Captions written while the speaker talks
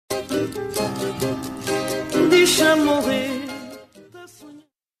Deixa morrer.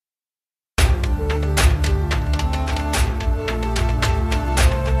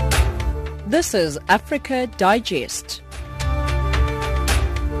 This is Africa Digest.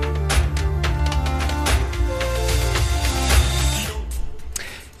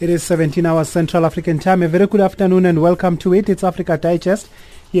 It is 17 hours Central African time. A very good afternoon and welcome to it. It's Africa Digest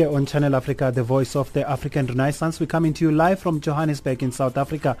here on Channel Africa, the voice of the African Renaissance. We're coming to you live from Johannesburg in South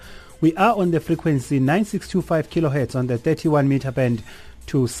Africa. We are on the frequency 9625 kilohertz on the 31 meter band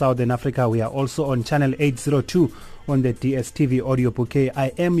to Southern Africa. We are also on channel 802 on the DSTV audio bouquet. I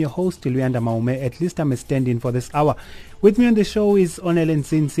am your host, Luanda Maume. At least I'm a stand-in for this hour. With me on the show is Onelen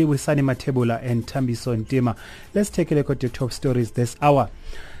Nzinzi with Sani Matebula and Tambiso Ndima. Let's take a look at the top stories this hour.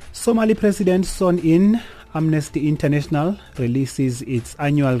 Somali President sworn in. Amnesty International releases its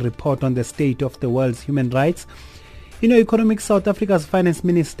annual report on the state of the world's human rights. Economic South Africa's finance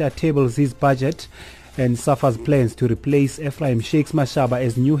minister tables his budget, and SAFA's plans to replace Ephraim Mashaba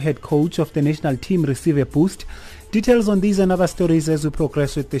as new head coach of the national team receive a boost. Details on these and other stories as we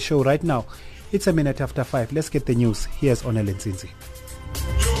progress with the show right now. It's a minute after 5. Let's get the news. Here's Onelen Nzinzi.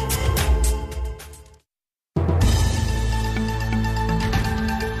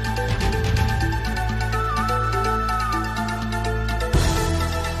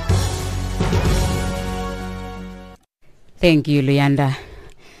 Thank you, Luyanda.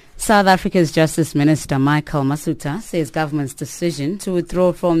 South Africa's Justice Minister Michael Masuta says government's decision to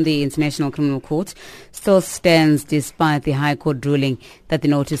withdraw from the International Criminal Court still stands despite the High Court ruling that the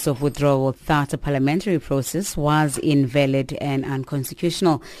notice of withdrawal without a parliamentary process was invalid and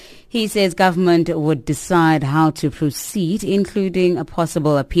unconstitutional. He says government would decide how to proceed, including a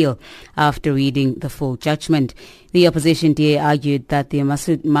possible appeal, after reading the full judgment. The opposition DA argued that the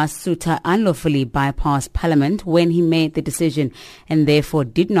Masuta unlawfully bypassed Parliament when he made the decision and therefore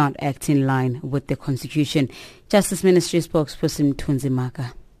did not act in line with the Constitution. Justice Ministry spokesperson Tunzi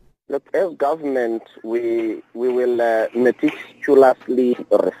Maka. Look, as government, we will meticulously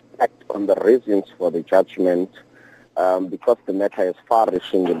reflect on the reasons for the judgment because the matter has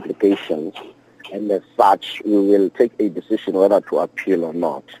far-reaching implications, and as such, we will take a decision whether to appeal or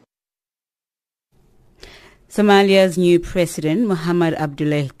not. Somalia's new president, Mohamed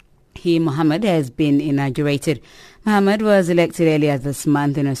Abdullahi Mohamed, has been inaugurated. Mohamed was elected earlier this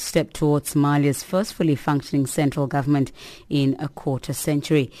month in a step towards Somalia's first fully functioning central government in a quarter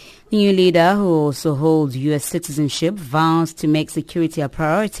century. The new leader, who also holds U.S. citizenship, vows to make security a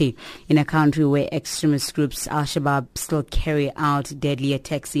priority in a country where extremist groups Al-Shabaab still carry out deadly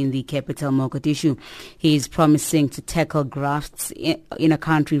attacks in the capital, Mogadishu. He is promising to tackle grafts in a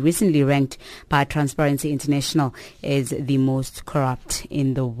country recently ranked by Transparency International as the most corrupt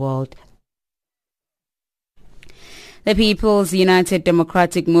in the world. The People's United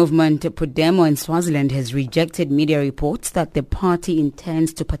Democratic Movement, Podemo in Swaziland, has rejected media reports that the party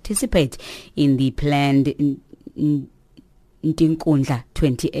intends to participate in the planned Ndinkundla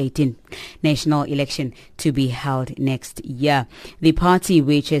 2018 national election to be held next year. The party,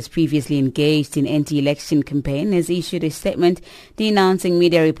 which has previously engaged in anti-election campaign, has issued a statement denouncing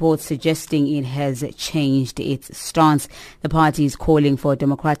media reports suggesting it has changed its stance. The party is calling for a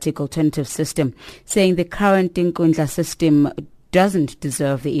democratic alternative system, saying the current Ndinkundla system doesn't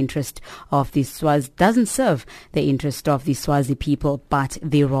serve the interest of the Swazi people, but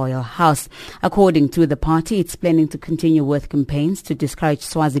the royal house. According to the party, it's planning to continue with campaigns to discourage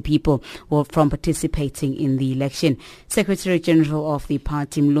Swazi people from participating in the election. Secretary General of the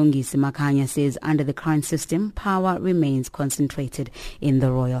party, Mlungi Simakanya, says under the current system, power remains concentrated in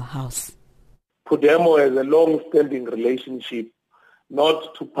the royal house. Podemo has a long-standing relationship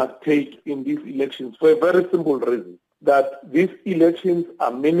not to partake in these elections for a very simple reason, that these elections are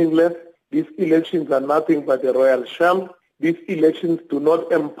meaningless. These elections are nothing but a royal sham. These elections do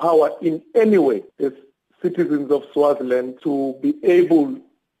not empower in any way the citizens of Swaziland to be able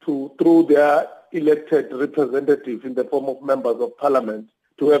to, through their elected representatives in the form of members of parliament,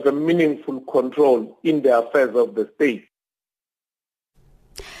 to have a meaningful control in the affairs of the state.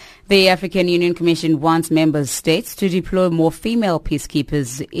 The African Union Commission wants member states to deploy more female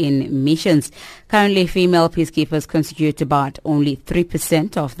peacekeepers in missions. Currently, female peacekeepers constitute about only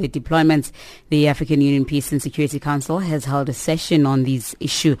 3% of the deployments. The African Union Peace and Security Council has held a session on this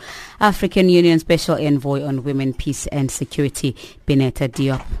issue. African Union Special Envoy on Women, Peace and Security, Beneta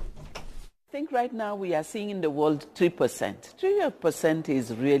Diop. I think right now we are seeing in the world 3%. 3%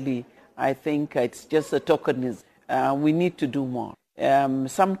 is really, I think it's just a tokenism. We need to do more.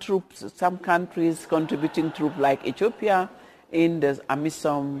 Some troops, some countries contributing troops like Ethiopia in the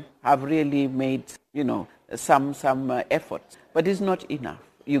AMISOM have really made, some efforts, but it's not enough.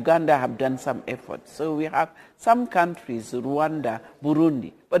 Uganda have done some effort. So we have some countries, Rwanda,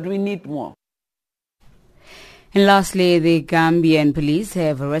 Burundi, but we need more. And lastly, the Gambian police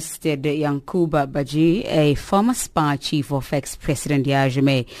have arrested Yankuba Baji, a former spy chief of ex-President Yahya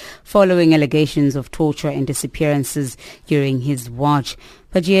Jammeh, following allegations of torture and disappearances during his watch.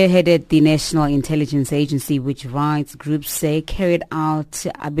 Baji headed the National Intelligence Agency, which rights groups say carried out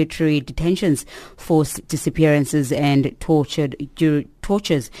arbitrary detentions, forced disappearances and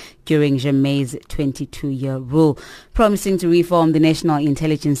tortures during Jammeh's 22-year rule. Promising to reform the National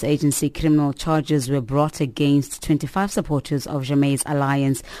Intelligence Agency, criminal charges were brought against 25 supporters of Jammeh's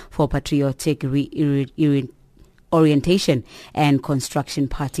Alliance for Patriotic Orientation and Construction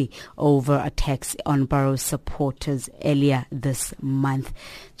Party over attacks on Barrow's supporters earlier this month.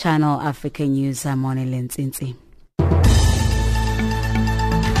 Channel Africa News, I'm Monelin Ntsinzi.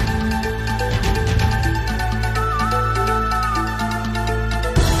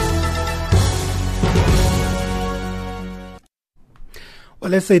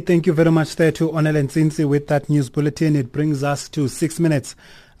 Well, let's say thank you very much there to Onel Ntsinzi with that news bulletin. It brings us to 6 minutes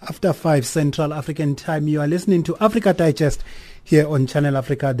after 5 Central African time. You are listening to Africa Digest here on Channel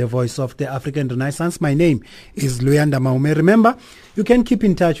Africa, the voice of the African Renaissance. My name is Luyanda Maume. Remember, you can keep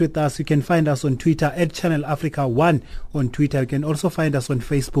in touch with us. You can find us on Twitter at Channel Africa 1 on Twitter. You can also find us on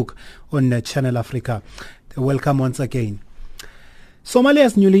Facebook on Channel Africa. Welcome once again.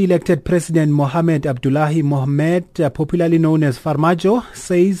 Somalia's newly elected President Mohamed Abdullahi Mohamed, popularly known as Farmajo,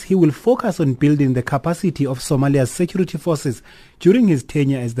 says he will focus on building the capacity of Somalia's security forces during his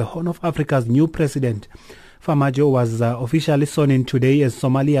tenure as the Horn of Africa's new president. Farmajo was officially sworn in today as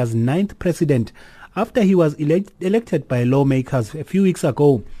Somalia's 9th president after he was elected by lawmakers a few weeks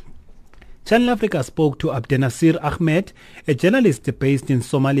ago. Channel Africa spoke to Abdenasir Ahmed, a journalist based in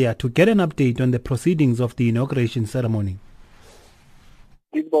Somalia, to get an update on the proceedings of the inauguration ceremony.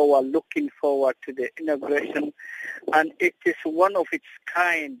 People were looking forward to the inauguration, and it is one of its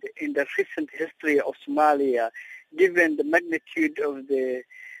kind in the recent history of Somalia, given the magnitude of the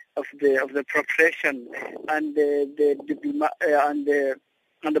preparation and the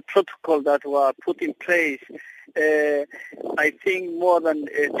protocol that were put in place. I think more than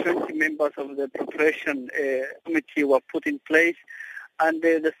 20 members of the preparation committee were put in place. And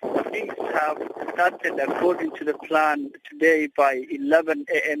the things have started according to the plan today by 11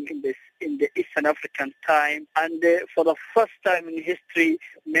 a.m. in the Eastern African time. And for the first time in history,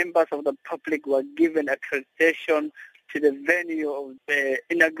 members of the public were given accreditation to the venue of the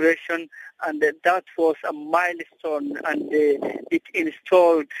inauguration, and that was a milestone, and it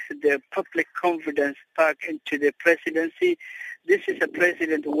installed the public confidence back into the presidency. This is a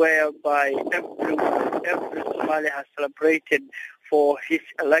president whereby every Somali has celebrated for his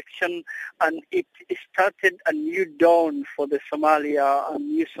election, and it started a new dawn for the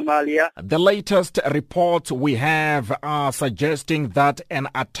new Somalia. The latest reports we have are suggesting that an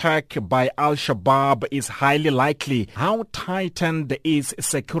attack by Al-Shabaab is highly likely. How tightened is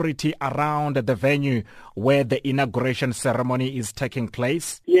security around the venue where the inauguration ceremony is taking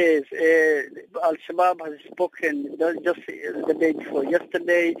place? Yes, Al-Shabaab has spoken just the day before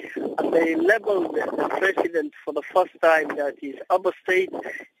yesterday, and they labeled the president for the first time that he's apostate,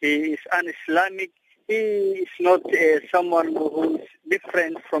 he is un-Islamic. He is not someone who is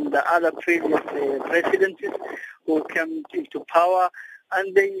different from the other previous presidents who came into power,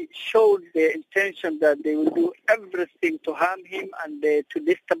 and they showed their intention that they will do everything to harm him and to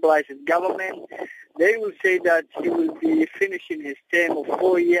destabilize his government. They will say that he will be finishing his term of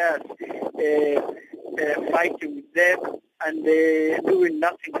 4 years fighting with them and doing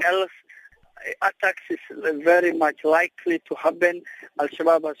nothing else. Attacks is very much likely to happen.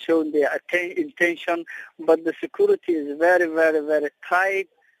 Al-Shabaab has shown their intention, but the security is very, very, very tight.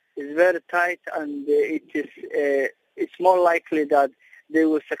 It's very tight, and it's more likely that they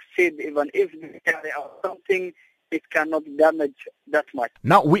will succeed. Even if they carry out something, it cannot damage that much.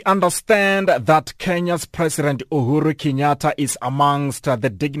 Now, we understand that Kenya's President Uhuru Kenyatta is amongst the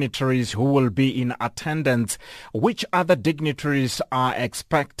dignitaries who will be in attendance. Which other dignitaries are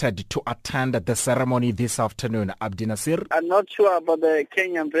expected to attend the ceremony this afternoon? Abdi Nasir? I'm not sure about the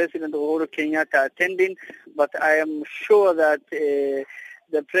Kenyan President Uhuru Kenyatta attending, but I am sure that the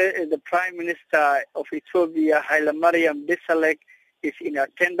Prime Minister of Ethiopia, Haile Mariam Desalegn, is in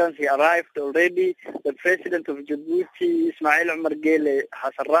attendance. He arrived already. The President of Djibouti, Ismail Omar Guelleh,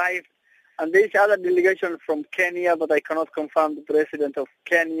 has arrived. And there is other delegation from Kenya, but I cannot confirm the President of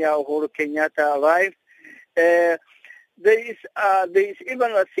Kenya, Uhuru Kenyatta, arrived. There is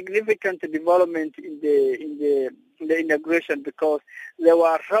even a significant development in the inauguration, because there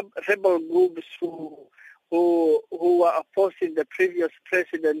were rebel groups who who were opposing the previous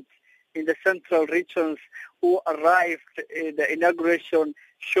president in the central regions, who arrived at the inauguration,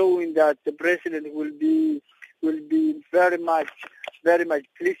 showing that the president will be very much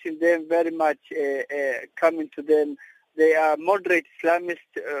pleasing them, very much coming to them. They are moderate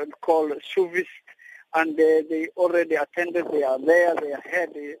Islamists called Sufis, and they already attended. They are there. They are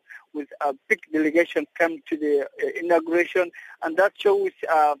here with a big delegation come to the inauguration, and that shows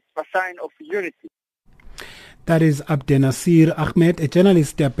a sign of unity. That is Abdenasir Ahmed, a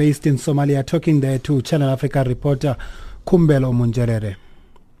journalist based in Somalia, talking there to Channel Africa reporter Kumbelo Munjerere.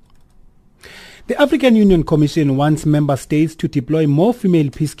 The African Union Commission wants member states to deploy more female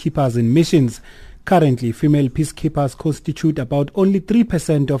peacekeepers in missions. Currently, female peacekeepers constitute about only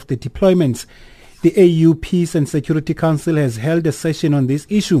 3% of the deployments. The AU Peace and Security Council has held a session on this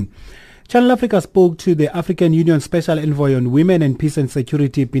issue. Channel Africa spoke to the African Union Special Envoy on Women and Peace and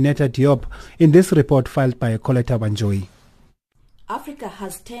Security, Bineta Diop, in this report filed by Coletta Banjoy. Africa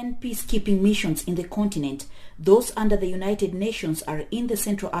has 10 peacekeeping missions in the continent. Those under the United Nations are in the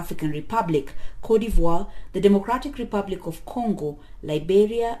Central African Republic, Cote d'Ivoire, the Democratic Republic of Congo,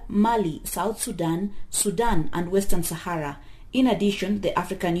 Liberia, Mali, South Sudan, Sudan, and Western Sahara. In addition, the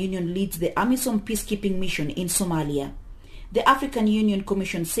African Union leads the AMISOM peacekeeping mission in Somalia. The African Union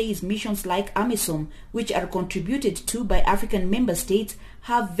Commission says missions like AMISOM, which are contributed to by African member states,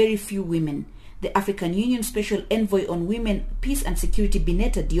 have very few women. The African Union Special Envoy on Women, Peace and Security,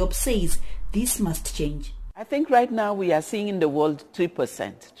 Bineta Diop, says this must change. I think right now we are seeing in the world 3%.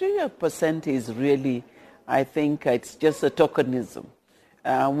 3% is really, I think it's just a tokenism.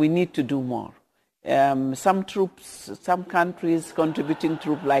 We need to do more. Some troops, some countries contributing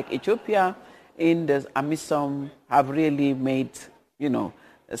troops like Ethiopia in the AMISOM have really made,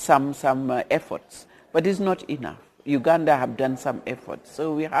 some efforts, but it's not enough. Uganda have done some efforts.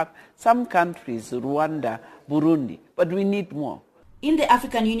 So we have some countries, Rwanda, Burundi, but we need more. In the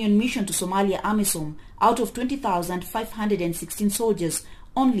African Union mission to Somalia, AMISOM, out of 20,516 soldiers,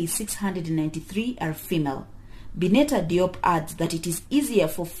 only 693 are female. Bineta Diop adds that it is easier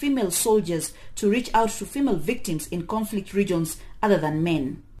for female soldiers to reach out to female victims in conflict regions other than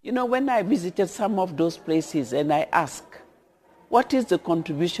men. When I visited some of those places and I asked, what is the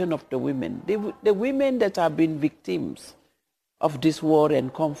contribution of the women? The women that have been victims of this war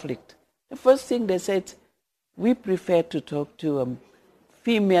and conflict. The first thing they said, we prefer to talk to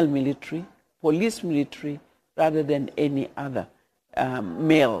female military, police military, rather than any other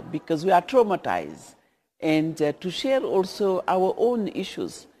male, because we are traumatized. And to share also our own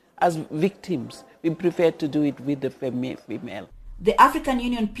issues as victims, we prefer to do it with the female. The African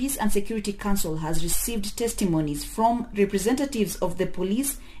Union Peace and Security Council has received testimonies from representatives of the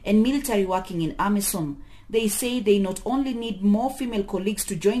police and military working in AMISOM. They say they not only need more female colleagues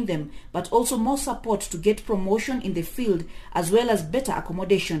to join them, but also more support to get promotion in the field, as well as better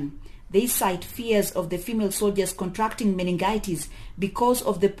accommodation. They cite fears of the female soldiers contracting meningitis because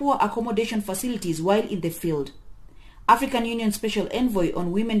of the poor accommodation facilities while in the field. African Union Special Envoy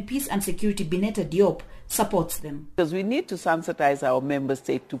on Women, Peace and Security, Bineta Diop, supports them. Because we need to sensitize our member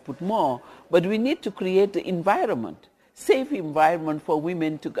state to put more, but we need to create the environment, safe environment for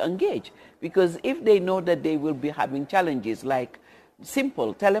women to engage. Because if they know that they will be having challenges like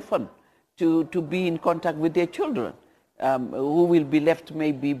simple telephone to be in contact with their children, who will be left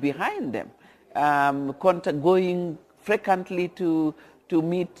maybe behind them, going frequently to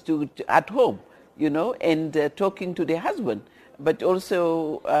meet at home, and talking to their husband, but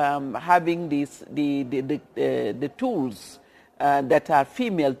also having the tools that are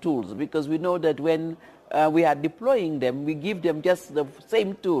female tools, because we know that when we are deploying them, we give them just the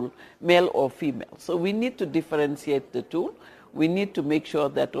same tool, male or female. So we need to differentiate the tool. We need to make sure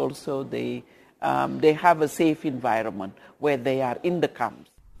that also they have a safe environment where they are in the camps.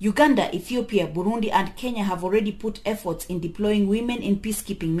 Uganda, Ethiopia, Burundi and Kenya have already put efforts in deploying women in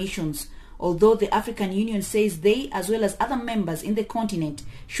peacekeeping missions, although the African Union says they, as well as other members in the continent,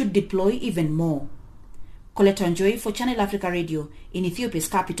 should deploy even more. Coletta Banjoy for Channel Africa Radio in Ethiopia's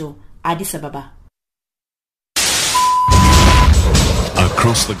capital, Addis Ababa.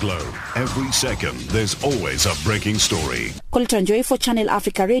 Across the globe, every second, there's always a breaking story. Coletta Banjoy for Channel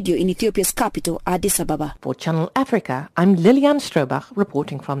Africa Radio in Ethiopia's capital, Addis Ababa. For Channel Africa, I'm Lilian Strobach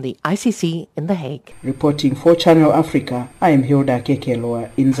reporting from the ICC in The Hague. Reporting for Channel Africa, I am Hilda Kekeloa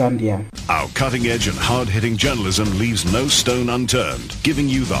in Zambia. Our cutting-edge and hard-hitting journalism leaves no stone unturned, giving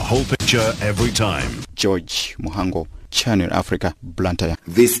you the whole picture every time. George Muhango, Channel Africa, Blantyre.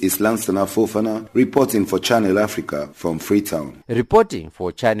 This is Lanston Afofana reporting for Channel Africa from Freetown. Reporting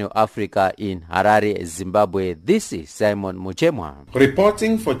for Channel Africa in Harare, Zimbabwe, this is Simon Muchemwa.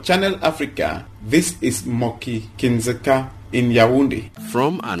 Reporting for Channel Africa, this is Moki Kinzeka in Yaoundé.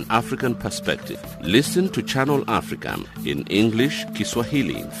 From an African perspective, listen to Channel Africa in English,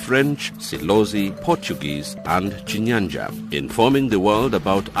 Kiswahili, French, Silozi, Portuguese, and Chinyanja, informing the world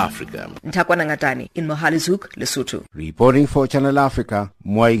about Africa. Ntakwana Ngatani in Mohalizuk, Lesotho. Reporting for Channel Africa,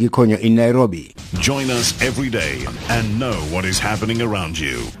 Mwai Gikonyo in Nairobi. Join us every day and know what is happening around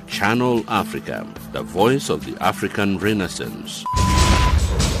you. Channel Africa, the voice of the African Renaissance.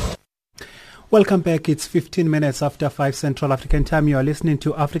 Welcome back. It's 15 minutes after 5 Central African Time. You are listening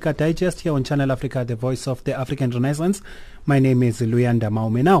to Africa Digest here on Channel Africa, the voice of the African Renaissance. My name is Luyanda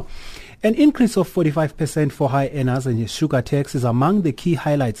Maume. Now, an increase of 45% for high earners and sugar tax is among the key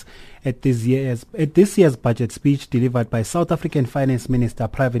highlights at this year's budget speech delivered by South African Finance Minister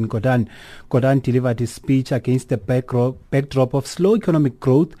Pravin Gordhan. Gordhan delivered his speech against the backdrop of slow economic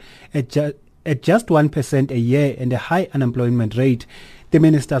growth at just 1% a year and a high unemployment rate. The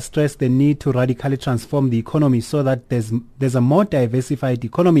minister stressed the need to radically transform the economy so that there's a more diversified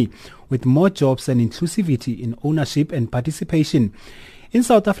economy with more jobs and inclusivity in ownership and participation. In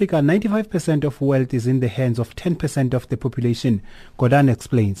South Africa, 95% of wealth is in the hands of 10% of the population. Gordhan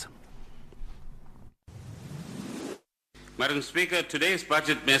explains. Madam Speaker, today's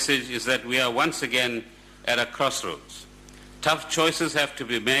budget message is that we are once again at a crossroads. Tough choices have to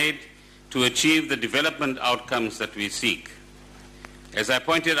be made to achieve the development outcomes that we seek. As I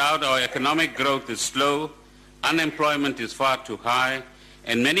pointed out, our economic growth is slow, unemployment is far too high,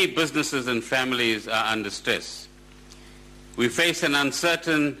 and many businesses and families are under stress. We face an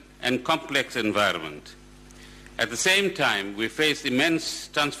uncertain and complex environment. At the same time, we face immense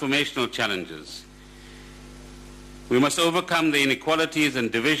transformational challenges. We must overcome the inequalities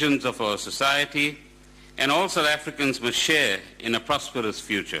and divisions of our society, and all South Africans must share in a prosperous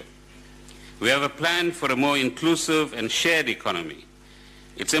future. We have a plan for a more inclusive and shared economy.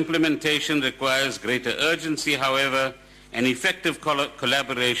 Its implementation requires greater urgency, however, and effective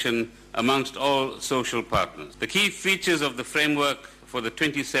collaboration amongst all social partners. The key features of the framework for the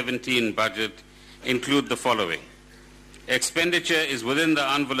 2017 budget include the following. Expenditure is within the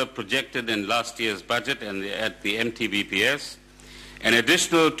envelope projected in last year's budget and at the MTBPS. An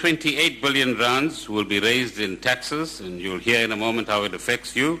additional 28 billion rands will be raised in taxes, and you'll hear in a moment how it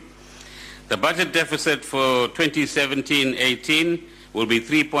affects you. The budget deficit for 2017-18 will be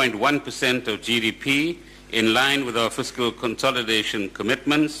 3.1% of GDP, in line with our fiscal consolidation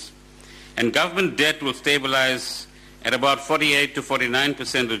commitments, and government debt will stabilize at about 48 to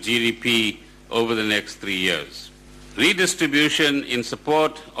 49% of GDP over the next 3 years. Redistribution in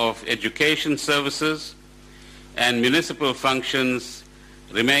support of education services and municipal functions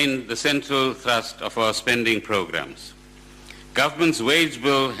remain the central thrust of our spending programs. Government's wage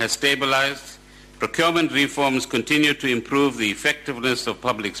bill has stabilized. Procurement reforms continue to improve the effectiveness of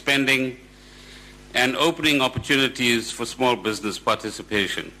public spending and opening opportunities for small business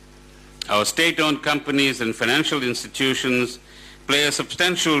participation. Our state-owned companies and financial institutions play a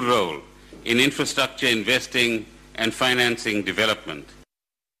substantial role in infrastructure investing and financing development.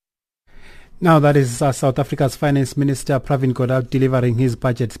 Now that is South Africa's Finance Minister Pravin Gordhan delivering his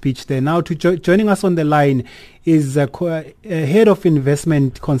budget speech there. Now joining us on the line is Head of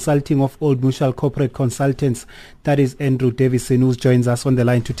Investment Consulting of Old Mutual Corporate Consultants, that is Andrew Davison, who joins us on the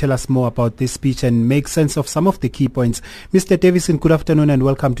line to tell us more about this speech and make sense of some of the key points. Mr. Davison, good afternoon and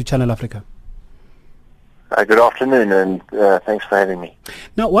welcome to Channel Africa. Good afternoon and thanks for having me.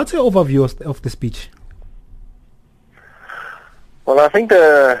 Now, what's your overview of the speech? Well, I think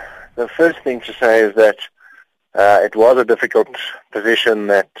the first thing to say is that it was a difficult position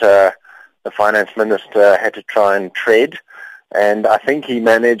that the finance minister had to try and tread, and I think he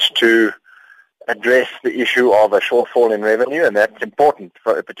managed to address the issue of a shortfall in revenue, and that's important,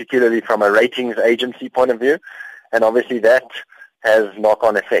 particularly from a ratings agency point of view, and obviously that has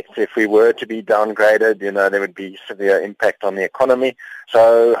knock-on effects. If we were to be downgraded, there would be severe impact on the economy.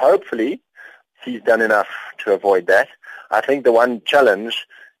 So hopefully he's done enough to avoid that. I think the one challenge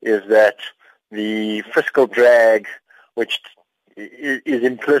is that the fiscal drag, which is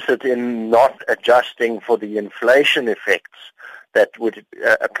implicit in not adjusting for the inflation effects that would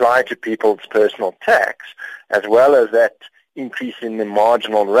apply to people's personal tax, as well as that increase in the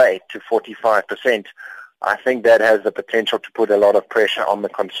marginal rate to 45%, I think that has the potential to put a lot of pressure on the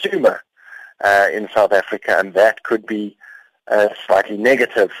consumer in South Africa, and that could be slightly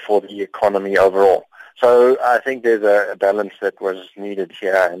negative for the economy overall. So I think there's a balance that was needed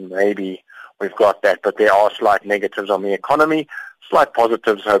here, and maybe we've got that. But there are slight negatives on the economy, slight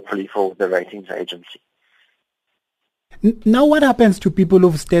positives, hopefully, for the ratings agency. Now, what happens to people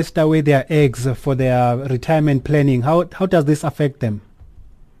who've stashed away their eggs for their retirement planning? How does this affect them?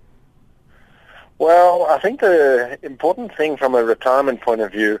 Well, I think the important thing from a retirement point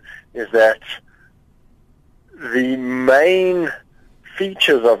of view is that the main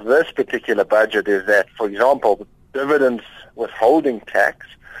features of this particular budget is that, for example, dividends withholding tax,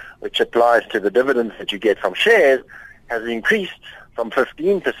 which applies to the dividends that you get from shares, has increased from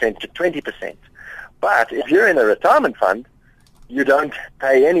 15% to 20%. But if you're in a retirement fund, you don't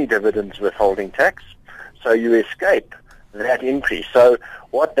pay any dividends withholding tax, so you escape that increase. So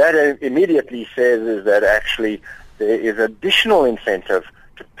what that immediately says is that actually there is additional incentive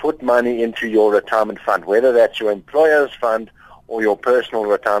to put money into your retirement fund, whether that's your employer's fund or your personal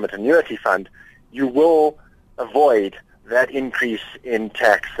retirement annuity fund. You will avoid that increase in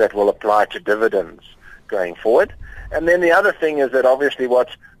tax that will apply to dividends going forward. And then the other thing is that obviously what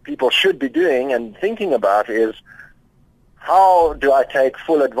people should be doing and thinking about is, how do I take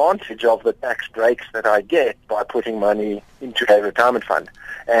full advantage of the tax breaks that I get by putting money into a retirement fund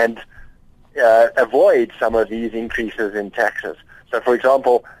and avoid some of these increases in taxes? So, for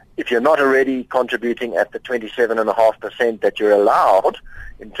example, if you're not already contributing at the 27.5% that you're allowed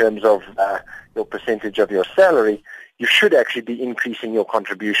in terms of your percentage of your salary, you should actually be increasing your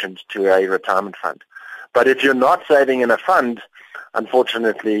contributions to a retirement fund. But if you're not saving in a fund,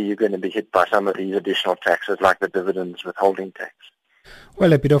 unfortunately, you're going to be hit by some of these additional taxes like the dividends withholding tax.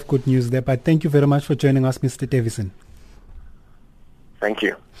 Well, a bit of good news there, but thank you very much for joining us, Mr. Davison. Thank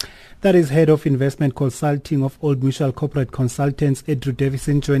you. That is Head of Investment Consulting of Old Mutual Corporate Consultants, Andrew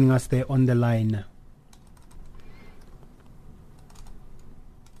Davison, joining us there on the line.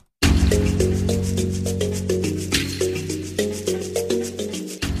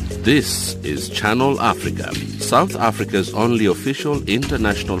 This is Channel Africa, South Africa's only official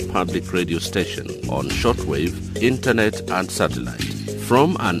international public radio station on shortwave, internet and satellite.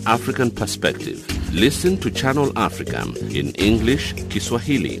 From an African perspective, listen to Channel Africa in English,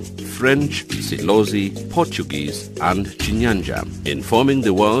 Kiswahili, French, Silozi, Portuguese and Chinyanja, informing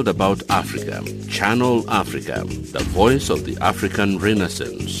the world about Africa. Channel Africa, the voice of the African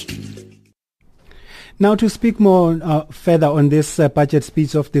Renaissance. Now, to speak more further on this budget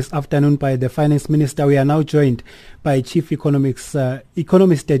speech of this afternoon by the Finance Minister, we are now joined by Chief Econometrics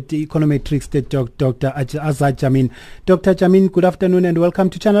Dr. Azad Jamin. Dr. Jamin, good afternoon and welcome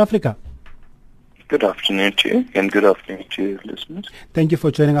to Channel Africa. Good afternoon to you and good afternoon to your listeners. Thank you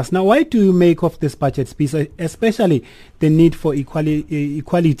for joining us. Now, why do you make of this budget speech, especially the need for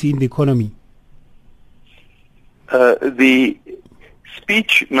equality in the economy? The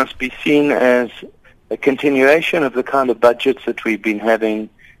speech must be seen as a continuation of the kind of budgets that we've been having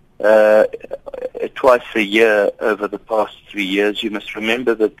twice a year over the past 3 years. You must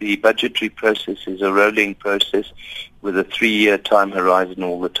remember that the budgetary process is a rolling process with a 3-year time horizon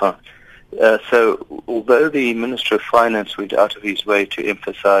all the time. So although the Minister of Finance went out of his way to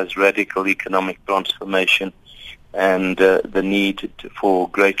emphasize radical economic transformation and the need for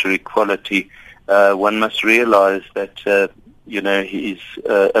greater equality, one must realize that his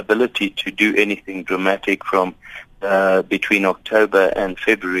ability to do anything dramatic from between October and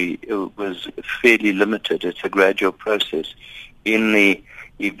February was fairly limited. It's a gradual process. In the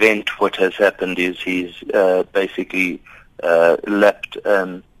event, what has happened is he's basically lapped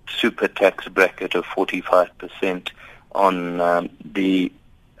super tax bracket of 45% on the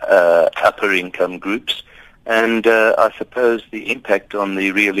upper income groups. And I suppose the impact on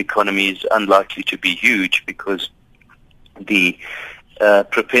the real economy is unlikely to be huge because the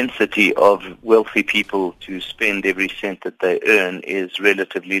propensity of wealthy people to spend every cent that they earn is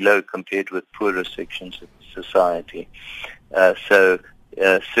relatively low compared with poorer sections of society. So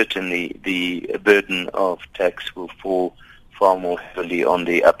certainly the burden of tax will fall far more heavily on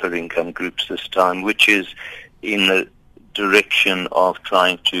the upper income groups this time, which is in the direction of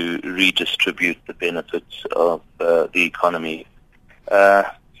trying to redistribute the benefits of the economy.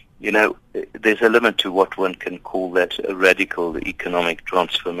 There's a limit to what one can call that a radical economic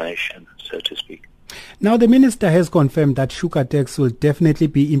transformation, so to speak. Now, the minister has confirmed that sugar tax will definitely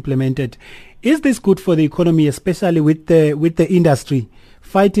be implemented. Is this good for the economy, especially with the industry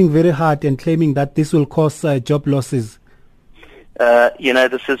fighting very hard and claiming that this will cause job losses?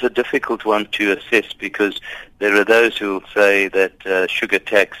 This is a difficult one to assess because there are those who will say that sugar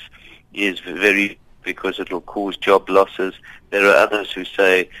tax is very because it will cause job losses. There are others who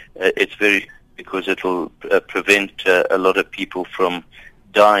say it's very because it will prevent a lot of people from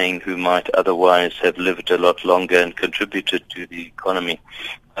dying who might otherwise have lived a lot longer and contributed to the economy.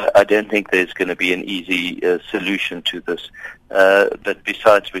 I don't think there's going to be an easy solution to this. But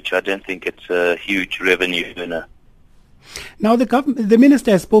besides which, I don't think it's a huge revenue winner. Now, the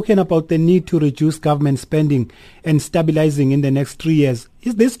minister has spoken about the need to reduce government spending and stabilizing in the next 3 years.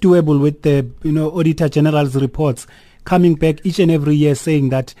 Is this doable with the Auditor General's reports coming back each and every year saying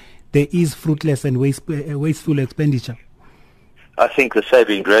that there is fruitless and wasteful expenditure? I think the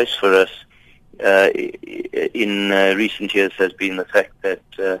saving grace for us in recent years has been the fact that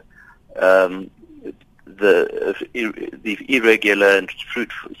the irregular and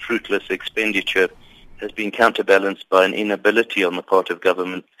fruitless expenditure has been counterbalanced by an inability on the part of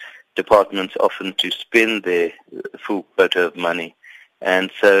government departments often to spend their full quota of money.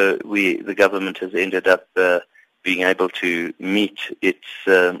 And so the government has ended up being able to meet its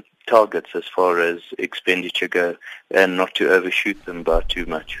targets as far as expenditure go and not to overshoot them by too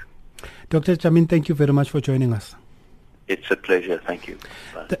much. Dr. Jamin, thank you very much for joining us. It's a pleasure. Thank you.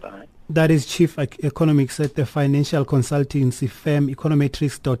 Bye. That is Chief Economics at the financial consultancy firm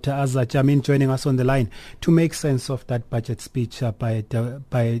econometrist Dr. Azza Jamin joining us on the line to make sense of that budget speech by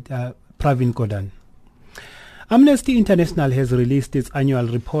Pravin Gordhan. Amnesty International has released its annual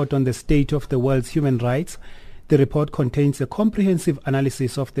report on the state of the world's human rights. The report contains a comprehensive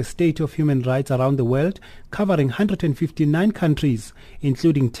analysis of the state of human rights around the world, covering 159 countries,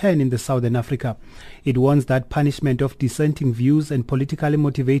 including 10 in the Southern Africa. It warns that punishment of dissenting views and politically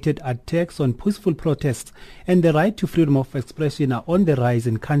motivated attacks on peaceful protests and the right to freedom of expression are on the rise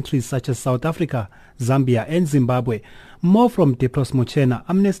in countries such as South Africa, Zambia and Zimbabwe. More from Depros Mochena,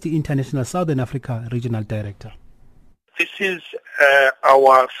 Amnesty International Southern Africa Regional Director. This is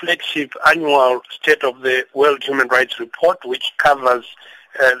our flagship annual State of the World Human Rights Report, which covers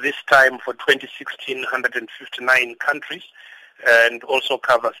this time for 2016 159 countries and also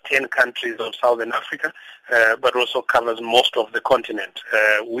covers 10 countries of Southern Africa, but also covers most of the continent.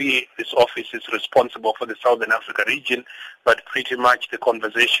 This office is responsible for the Southern Africa region, but pretty much the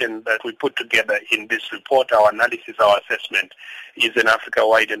conversation that we put together in this report, our analysis, our assessment, is an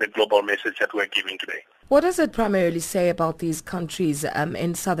Africa-wide and a global message that we're giving today. What does it primarily say about these countries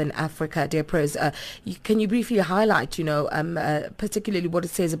in Southern Africa, Depros? Can you briefly highlight, particularly what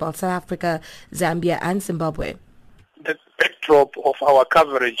it says about South Africa, Zambia and Zimbabwe? The backdrop of our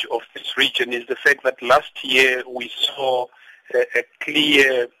coverage of this region is the fact that last year we saw a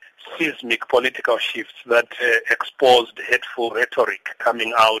clear seismic political shifts that exposed hateful rhetoric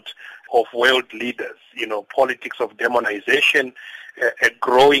coming out of world leaders, politics of demonization, a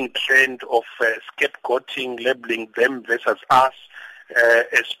growing trend of scapegoating, labeling them versus us,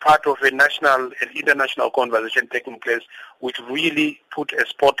 as part of a national and international conversation taking place, which really put a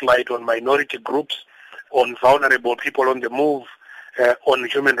spotlight on minority groups, on vulnerable people on the move, on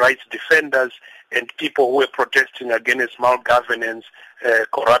human rights defenders, and people who are protesting against malgovernance,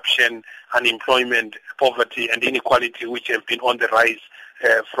 corruption, unemployment, poverty, and inequality, which have been on the rise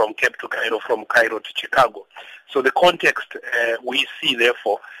from Cape to Cairo, from Cairo to Chicago. So the context we see,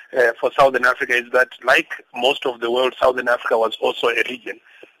 therefore, for Southern Africa is that, like most of the world, Southern Africa was also a region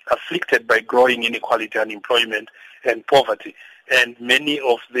afflicted by growing inequality, unemployment, and poverty. And many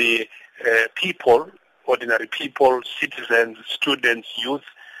of the people, ordinary people, citizens, students, youth,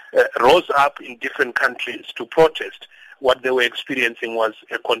 rose up in different countries to protest. What they were experiencing was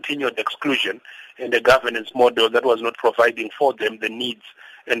a continued exclusion and a governance model that was not providing for them the needs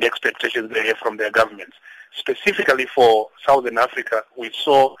and the expectations they have from their governments. Specifically for Southern Africa, we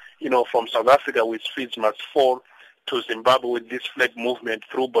saw, from South Africa with Fees Must Fall, to Zimbabwe with this flag movement,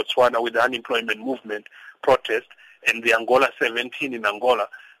 through Botswana with the unemployment movement protest, and the Angola 17 in Angola,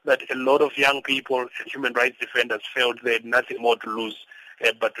 that a lot of young people and human rights defenders felt they had nothing more to lose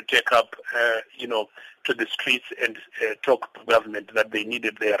but to take up, to the streets and talk to government that they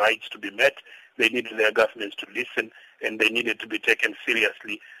needed their rights to be met, they needed their governments to listen, and they needed to be taken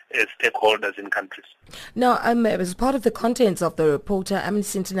seriously as stakeholders in countries. Now, as part of the contents of the report,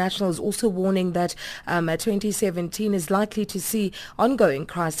 Amnesty International is also warning that 2017 is likely to see ongoing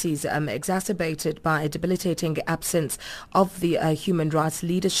crises exacerbated by a debilitating absence of the human rights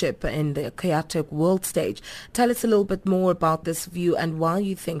leadership in the chaotic world stage. Tell us a little bit more about this view and why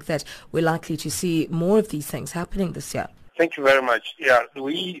you think that we're likely to see more of these things happening this year. Thank you very much. Yeah,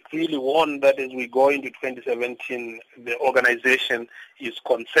 we really want that as we go into 2017, the organization is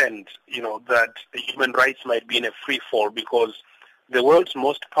concerned, that the human rights might be in a free fall because the world's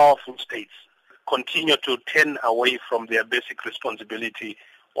most powerful states continue to turn away from their basic responsibility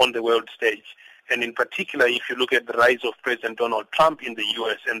on the world stage. And in particular, if you look at the rise of President Donald Trump in the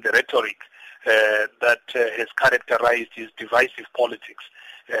U.S. and the rhetoric that has characterized his divisive politics,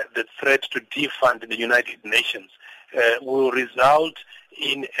 the threat to defund the United Nations, will result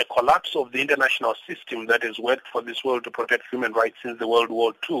in a collapse of the international system that has worked for this world to protect human rights since the World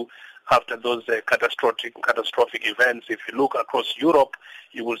War II. After those catastrophic events, if you look across Europe,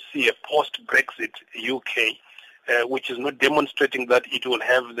 you will see a post-Brexit UK, which is not demonstrating that it will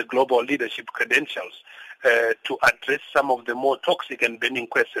have the global leadership credentials to address some of the more toxic and burning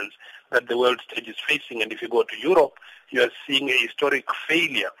questions that the world stage is facing. And if you go to Europe, you are seeing a historic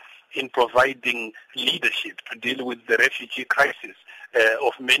failure in providing leadership to deal with the refugee crisis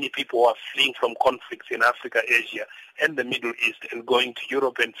of many people who are fleeing from conflicts in Africa, Asia, and the Middle East, and going to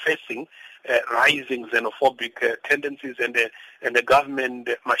Europe and facing rising xenophobic tendencies and a government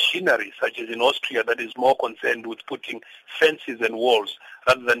machinery, such as in Austria, that is more concerned with putting fences and walls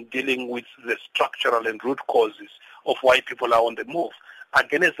rather than dealing with the structural and root causes of why people are on the move.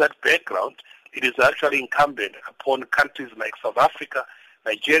 Against that background, it is actually incumbent upon countries like South Africa,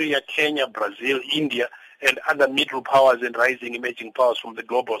 Nigeria, Kenya, Brazil, India, and other middle powers and rising emerging powers from the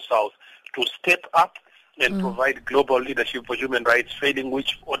global south to step up and provide global leadership for human rights, failing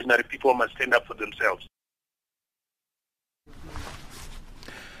which ordinary people must stand up for themselves.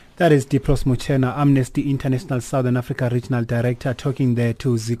 That is Diplos Muchena, Amnesty International Southern Africa Regional Director, talking there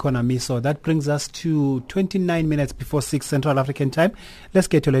to Zikona Miso. That brings us to 29 minutes before 6 Central African time. Let's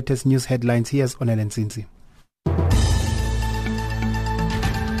get to latest news headlines. Here's Onel Nzinzi.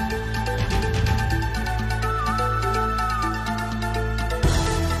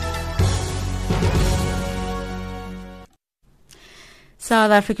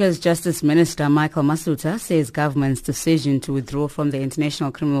 South Africa's Justice Minister Michael Masuta says government's decision to withdraw from the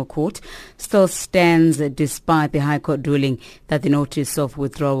International Criminal Court still stands despite the High Court ruling that the notice of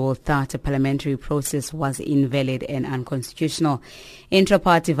withdrawal thought a parliamentary process was invalid and unconstitutional.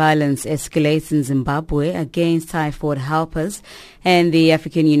 Intra-party violence escalates in Zimbabwe against typhoid helpers, and the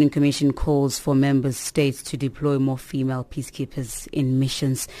African Union Commission calls for member states to deploy more female peacekeepers in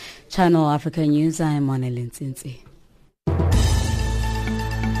missions. Channel Africa News, I am Monel Nzinzi.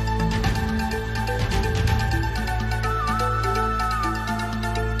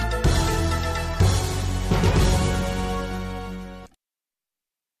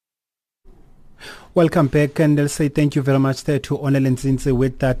 Welcome back, and I'll say thank you very much there to Onel Nzinze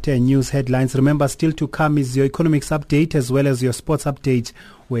with that news headlines. Remember, still to come is your economics update as well as your sports update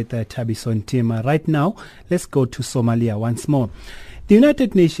with Tabison Tima. Right now, let's go to Somalia once more. The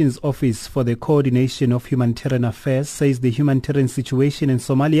United Nations Office for the Coordination of Humanitarian Affairs says the humanitarian situation in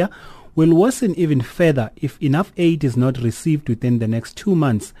Somalia will worsen even further if enough aid is not received within the next 2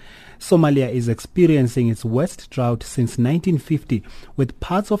 months. Somalia is experiencing its worst drought since 1950, with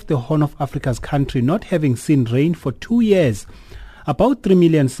parts of the Horn of Africa's country not having seen rain for 2 years. About 3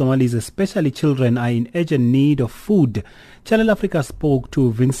 million Somalis, especially children, are in urgent need of food. Channel Africa spoke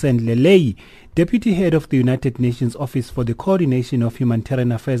to Vincent Lelei, Deputy Head of the United Nations Office for the Coordination of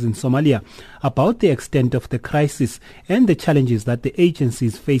Humanitarian Affairs in Somalia, about the extent of the crisis and the challenges that the agency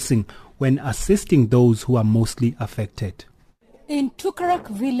is facing when assisting those who are mostly affected. In Tukarak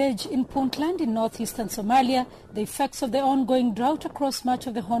village in Puntland in northeastern Somalia, the effects of the ongoing drought across much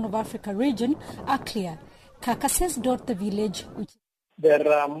of the Horn of Africa region are clear. Kaka says the village, there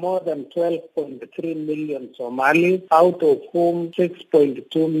are more than 12.3 million Somalis, out of whom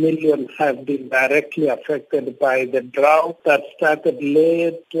 6.2 million have been directly affected by the drought that started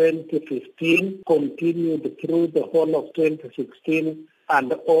late 2015, continued through the whole of 2016,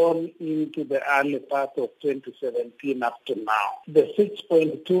 and on into the early part of 2017 up to now. The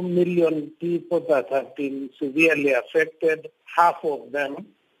 6.2 million people that have been severely affected, half of them,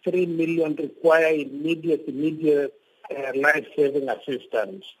 3 million, require immediate life-saving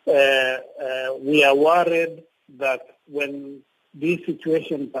assistance. We are worried that when this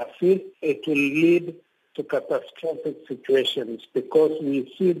situation persists, it will lead to catastrophic situations, because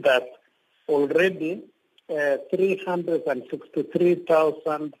we see that already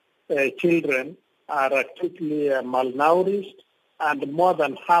 363,000 children are acutely malnourished, and more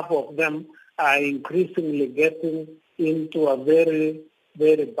than half of them are increasingly getting into a very,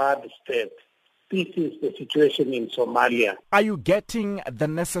 very bad state. This is the situation in Somalia. Are you getting the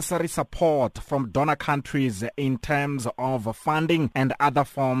necessary support from donor countries in terms of funding and other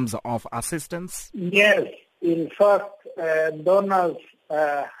forms of assistance? Yes. In fact, donors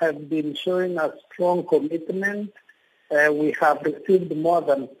have been showing a strong commitment. We have received more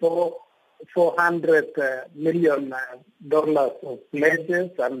than $400 million of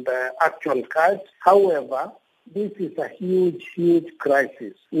pledges and actual cash. However, this is a huge, huge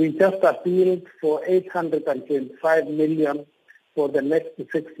crisis. We just appealed for $825 million for the next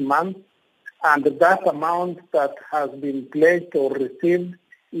 6 months, And that amount that has been pledged or received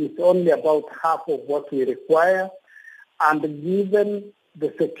is only about half of what we require. And given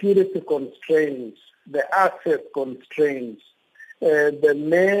the security constraints, the access constraints, the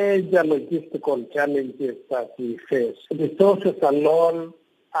major logistical challenges that we face, resources alone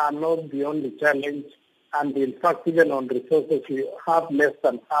are not the only challenge. And in fact, even on resources, we have less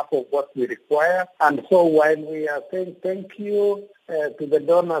than half of what we require. And so while we are saying thank you to the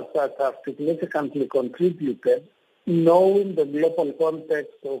donors that have significantly contributed, knowing the global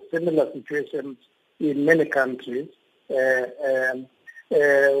context of similar situations in many countries, we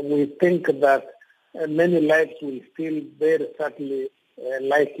think that many lives will still very sadly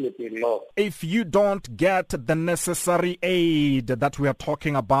likely be lost. If you don't get the necessary aid that we are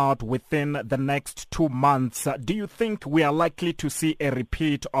talking about within the next 2 months, do you think we are likely to see a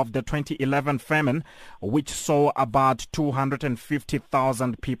repeat of the 2011 famine, which saw about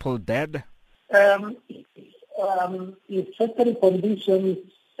 250,000 people dead? If certain conditions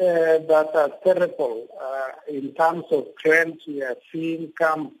that are terrible in terms of trends we are seeing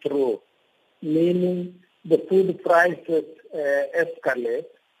come through, meaning the food prices escalate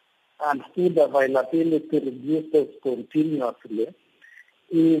and food availability reduces continuously.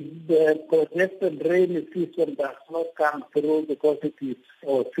 If the projected rainy season does not come through because it is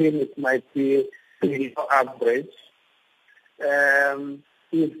foreseen it might be below average,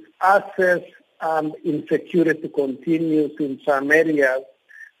 if access and insecurity continues in some areas,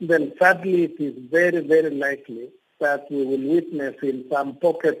 then sadly it is very, very likely that we will witness in some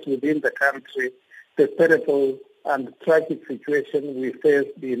pockets within the country the terrible and tragic situation we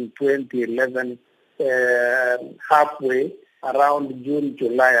faced in 2011, halfway around June,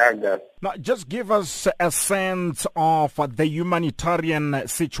 July, August. Now, just give us a sense of the humanitarian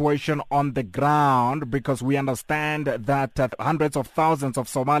situation on the ground, because we understand that hundreds of thousands of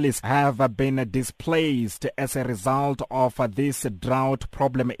Somalis have been displaced as a result of this drought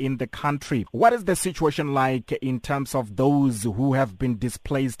problem in the country. What is the situation like in terms of those who have been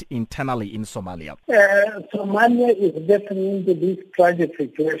displaced internally in Somalia? Somalia is getting into this tragic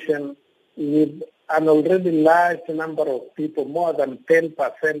situation with an already large number of people, more than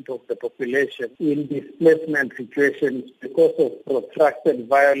 10% of the population, in displacement situations because of protracted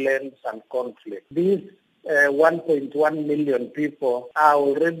violence and conflict. These 1.1 million people are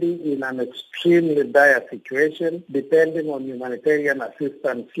already in an extremely dire situation, depending on humanitarian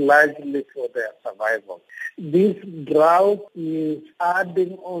assistance largely for their survival. This drought is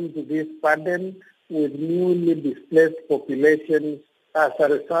adding on to this burden with newly displaced populations as a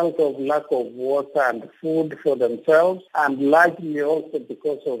result of lack of water and food for themselves, and largely also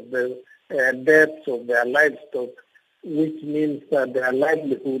because of the deaths of their livestock, which means that their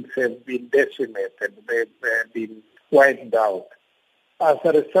livelihoods have been decimated, they've been wiped out. As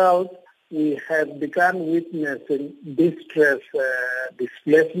a result, we have begun witnessing distress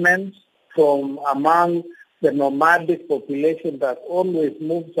displacements from among the nomadic population that always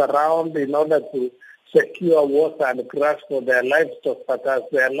moves around in order to secure water and grass for their livestock, but as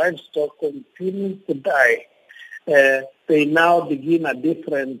their livestock continue to die, they now begin a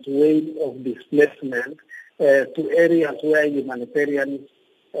different way of displacement to areas where humanitarians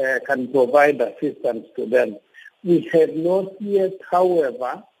can provide assistance to them. We have not yet,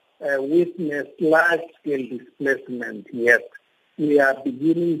 however, witnessed large-scale displacement yet. We are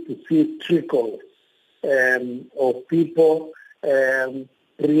beginning to see trickles of people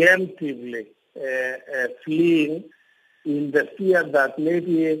preemptively fleeing in the fear that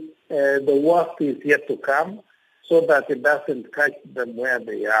maybe the worst is yet to come, so that it doesn't catch them where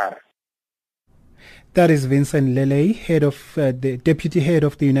they are. That is Vincent Lele, the Deputy Head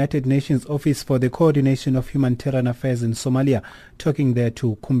of the United Nations Office for the Coordination of Humanitarian Affairs in Somalia, talking there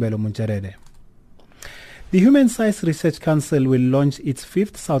to Kumbelo Munjarede. The Human Science Research Council will launch its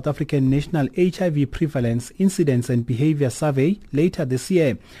 5th South African National HIV Prevalence, Incidence and Behavior Survey later this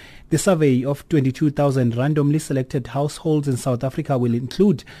year. The survey of 22,000 randomly selected households in South Africa will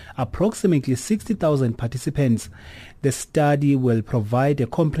include approximately 60,000 participants. The study will provide a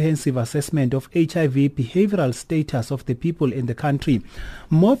comprehensive assessment of HIV behavioral status of the people in the country.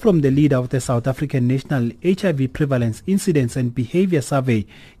 More from the leader of the South African National HIV Prevalence, Incidence and Behavior Survey,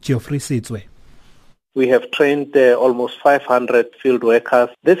 Geoffrey Sitzwe. We have trained almost 500 field workers.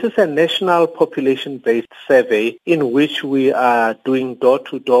 This is a national population-based survey in which we are doing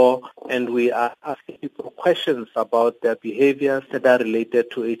door-to-door, and we are asking people questions about their behaviors that are related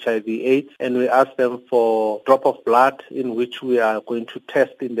to HIV/AIDS, and we ask them for drop of blood in which we are going to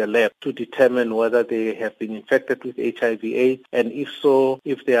test in the lab to determine whether they have been infected with HIV/AIDS, and if so,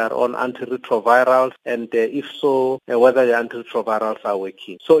 if they are on antiretrovirals, and if so, whether the antiretrovirals are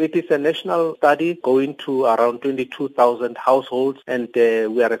working. So it is a national study going to around 22,000 households, and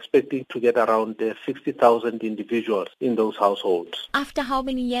we are expecting to get around 60,000 individuals in those households. After how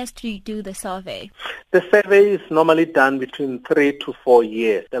many years do you do the survey? The survey is normally done between 3 to 4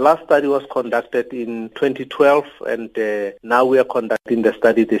 years. The last study was conducted in 2012, and now we are conducting the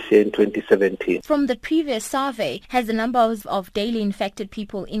study this year in 2017. From the previous survey, has the number of daily infected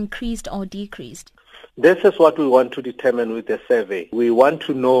people increased or decreased? This is what we want to determine with the survey. We want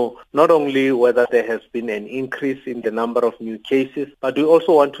to know not only whether there has been an increase in the number of new cases, but we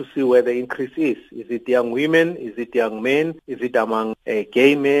also want to see where the increase is. Is it young women? Is it young men? Is it among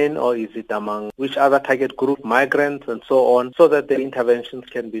gay men? Or is it among which other target group, migrants and so on, so that the interventions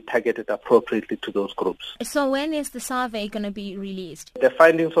can be targeted appropriately to those groups. So when is the survey going to be released? The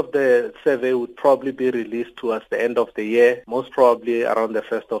findings of the survey would probably be released towards the end of the year, most probably around the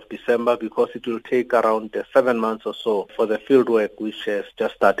 1st of December, because it will take around 7 months or so for the fieldwork which has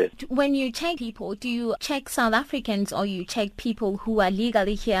just started. When you check people, do you check South Africans or you check people who are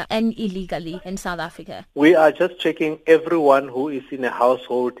legally here and illegally in South Africa? We are just checking everyone who is in a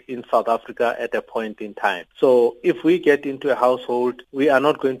household in South Africa at a point in time. So if we get into a household, we are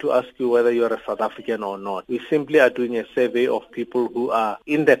not going to ask you whether you are a South African or not. We simply are doing a survey of people who are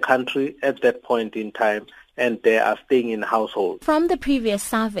in the country at that point in time, and they are staying in households. From the previous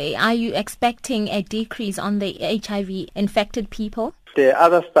survey, are you expecting a decrease on the HIV-infected people? The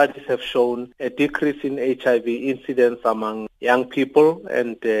other studies have shown a decrease in HIV incidence among young people,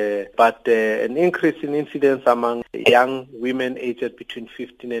 but an increase in incidence among young women aged between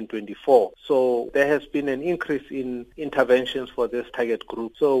 15 and 24. So there has been an increase in interventions for this target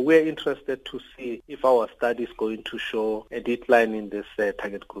group. So we're interested to see if our study is going to show a decline in this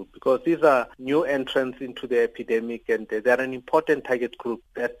target group, because these are new entrants into the epidemic, and they're an important target group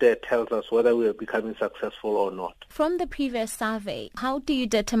that tells us whether we are becoming successful or not. From the previous survey, how do you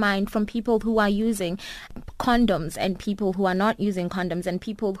determine from people who are using condoms and people who are not using condoms and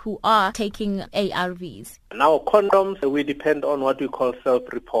people who are taking ARVs? Now, condoms, we depend on what we call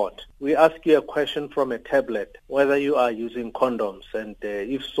self-report. We ask you a question from a tablet, whether you are using condoms, and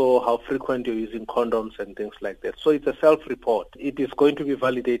if so, how frequent you're using condoms and things like that. So it's a self-report. It is going to be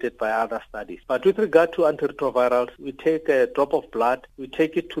validated by other studies. But with regard to antiretrovirals, we take a drop of blood, we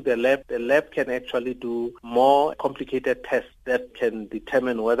take it to the lab. The lab can actually do more complicated tests that can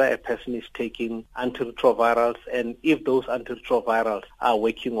determine whether a person is taking antiretrovirals and if those antiretrovirals are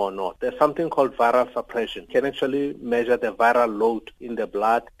working or not. There's something called viral suppression. Can actually measure the viral load in the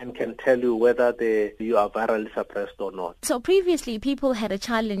blood and can tell you whether you are virally suppressed or not. So previously, people had a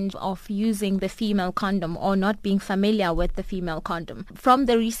challenge of using the female condom or not being familiar with the female condom. From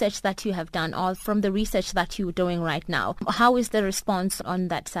the research that you have done or from the research that you're doing right now, how is the response on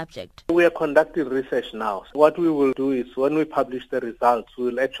that subject? We are conducting research now. What we will do is when we publish the results, we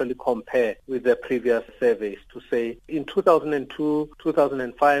will actually compare with the previous surveys to say in 2002,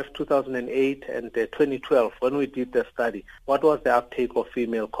 2005, 2008, and 2012, when we did the study, what was the uptake of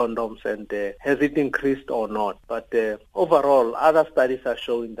female condoms and has it increased or not? But overall, other studies are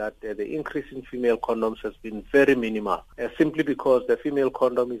showing that the increase in female condoms has been very minimal, simply because the female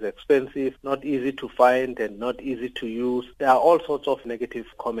condom is expensive, not easy to find, and not easy to use. There are all sorts of negative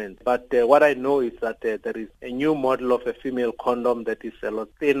comments. But what I know is that there is a new model of a female condom that is a lot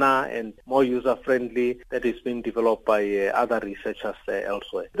thinner and more user-friendly that is being developed by other researchers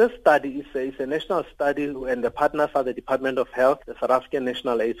elsewhere. This study is a national study, and the partners are the Department of Health, the South African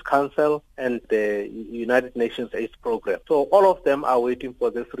National AIDS Council, and the United Nations AIDS Program. So all of them are waiting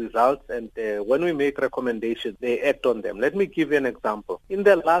for these results, and when we make recommendations, they act on them. Let me give you an example. In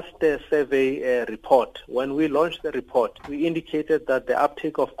the last survey report, when we launched the report, we indicated that the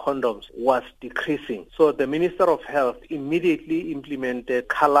uptake of condoms was decreasing. So the Minister of Health immediately implemented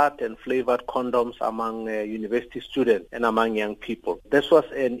colored and flavored condoms among university students and among young people. This was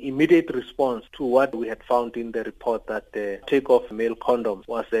an immediate response to what we had found in the report, that the take of male condoms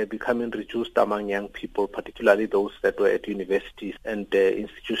was becoming reduced among young people, particularly those that were at universities and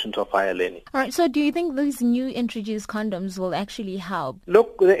institutions of higher learning. All right, so do you think these new introduced condoms will actually help?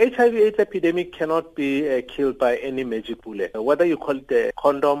 Look, the HIV/AIDS epidemic cannot be killed by any magic bullet. Whether you call it a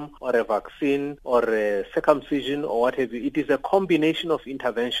condom or a vaccine or a circumcision or what have you, it is a combination of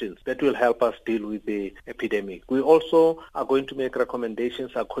interventions that will help us deal with the epidemic. We also are going to make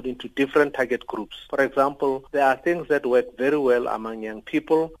recommendations according to different target groups. For example, there are things that work very well among young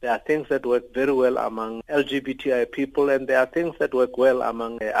people, there are things that work very well among LGBTI people, and there are things that work well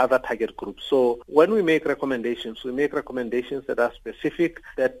among other target groups. So when we make recommendations that are specific,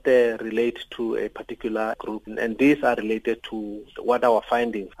 that relate to a particular group, and these are related to what our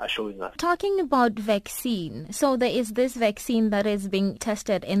findings are showing us. Talking about vaccine, so there is this vaccine that is being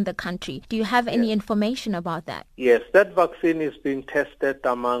tested in the country. Do you have any information about that? Yes, that vaccine is being tested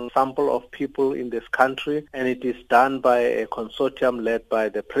among a sample of people in this country, and it is done by a consortium led by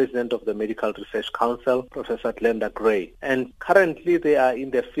the President of the Medical Research Council, Professor Glenda Gray. And currently they are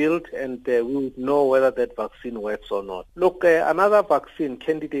in the field, and we will know whether that vaccine works or not. Look, another vaccine,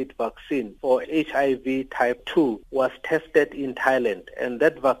 candidate vaccine for HIV type 2 was tested in Thailand, and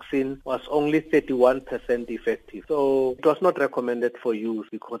that vaccine was only 31% effective. So it was not recommended for use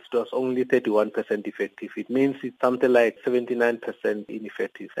because it was only 31% effective. It means it's something like 79%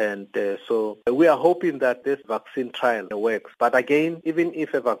 ineffective. And so we are hoping that this vaccine trial works. But again, even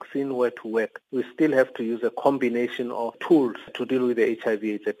if a vaccine were to work, we still have to use a combination of tools to deal with the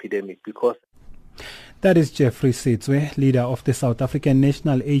HIV/AIDS epidemic because that is Jeffrey Sitswe, leader of the South African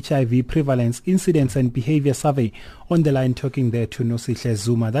National HIV Prevalence Incidence and Behavior Survey, on the line talking there to Nosihle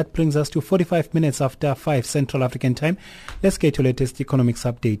Zuma. That brings us to 45 minutes after 5 Central African time. Let's get to latest economics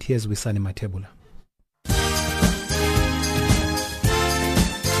update. Here's Wisani Matebula.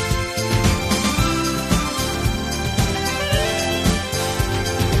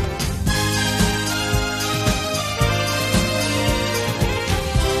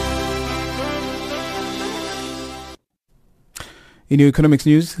 In your economics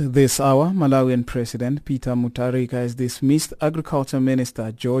news this hour, Malawian President Peter Mutharika has dismissed Agriculture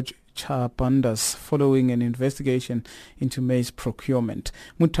Minister George Chapandas following an investigation into maize procurement.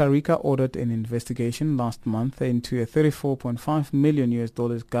 Mutharika ordered an investigation last month into a $34.5 million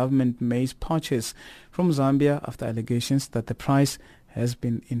government maize purchase from Zambia after allegations that the price has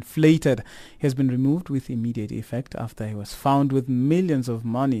been inflated. He has been removed with immediate effect after he was found with millions of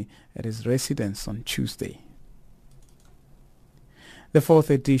money at his residence on Tuesday. The fourth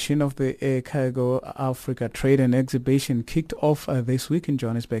edition of the Air Cargo Africa Trade and Exhibition kicked off this week in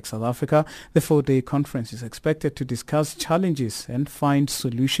Johannesburg, South Africa. The 4-day conference is expected to discuss challenges and find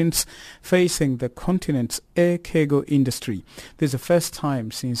solutions facing the continent's air cargo industry. This is the first time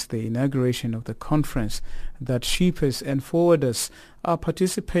since the inauguration of the conference that shippers and forwarders are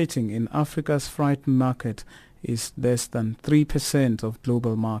participating in Africa's freight market is less than 3% of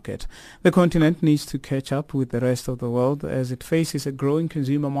global market. The continent needs to catch up with the rest of the world as it faces a growing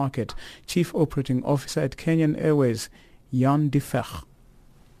consumer market. Chief Operating Officer at Kenyan Airways, Jan de Vech.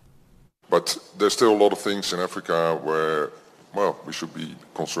 But there's still a lot of things in Africa where, well, we should be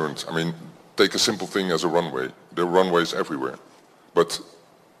concerned. I mean, take a simple thing as a runway. There are runways everywhere. But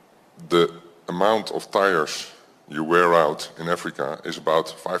the amount of tires you wear out in Africa is about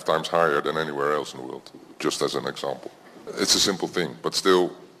 5 times higher than anywhere else in the world, just as an example. It's a simple thing, but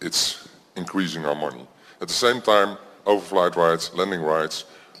still it's increasing our money. At the same time, overflight rights, landing rights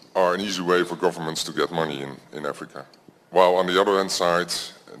are an easy way for governments to get money in Africa. While on the other hand side,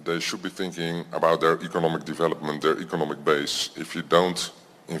 they should be thinking about their economic development, their economic base. If you don't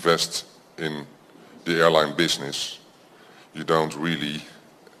invest in the airline business, you don't really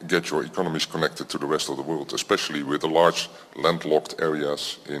get your economies connected to the rest of the world, especially with the large landlocked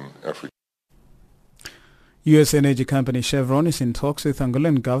areas in Africa. U.S. energy company Chevron is in talks with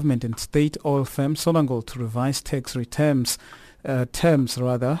Angolan government and state oil firm Sonangol to revise tax terms.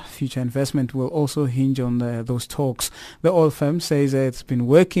 Future investment will also hinge on those talks. The oil firm says it's been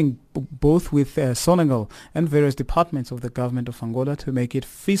working both with Sonangol and various departments of the government of Angola to make it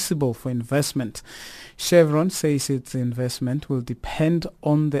feasible for investment. Chevron says its investment will depend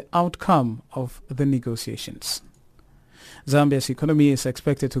on the outcome of the negotiations. Zambia's economy is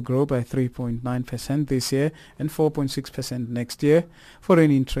expected to grow by 3.9% this year and 4.6% next year.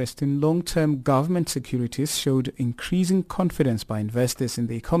 Foreign interest in long-term government securities showed increasing confidence by investors in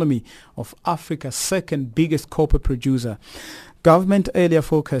the economy of Africa's second biggest copper producer. Government earlier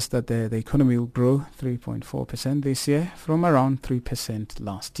forecast that the economy will grow 3.4% this year from around 3%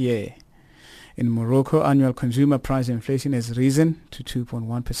 last year. In Morocco, annual consumer price inflation has risen to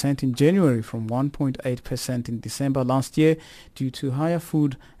 2.1% in January from 1.8% in December last year due to higher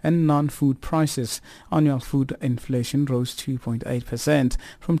food and non-food prices. Annual food inflation rose 2.8%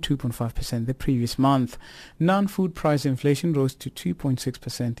 from 2.5% the previous month. Non-food price inflation rose to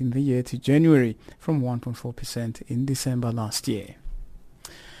 2.6% in the year to January from 1.4% in December last year.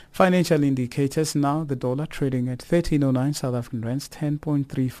 Financial indicators now: the dollar trading at 13.09 South African rands,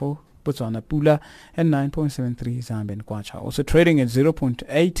 10.34 Botswana Pula and 9.73 Zambian Kwacha. Also trading at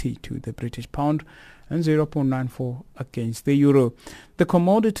 0.80 to the British pound and 0.94 against the euro. The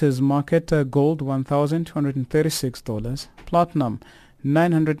commodities market: gold $1,236, platinum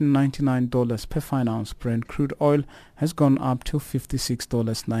 $999 per fine ounce. Brent crude oil has gone up to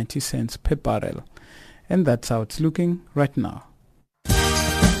 $56.90 per barrel. And that's how it's looking right now.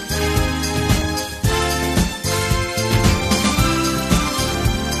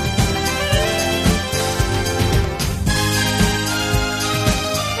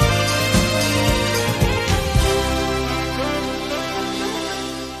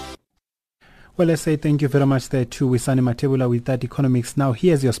 Well, let's say thank you very much there to Wisani Matebula with that economics. Now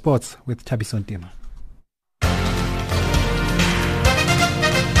here's your sports with Thabiso Ntima.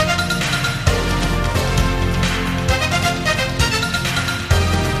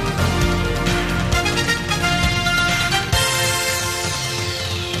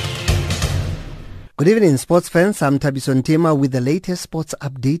 Good evening, sports fans. I'm Thabiso Ntima with the latest sports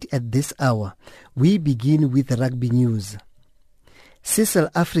update at this hour. We begin with rugby news. Cecil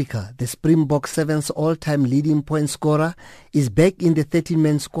Africa, the Springbok Sevens all-time leading point scorer, is back in the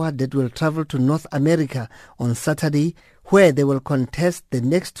 13-man squad that will travel to North America on Saturday, where they will contest the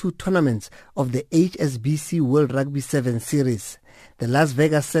next two tournaments of the HSBC World Rugby Sevens Series. The Las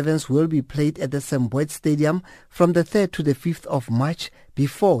Vegas Sevens will be played at the Sam Boyd Stadium from the 3rd to the 5th of March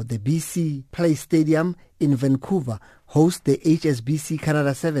before the BC Play Stadium in Vancouver host the HSBC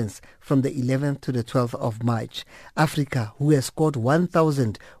Canada Sevens from the 11th to the 12th of March. Africa, who has scored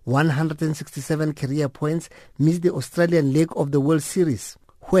 1,167 career points, missed the Australian leg of the World Series,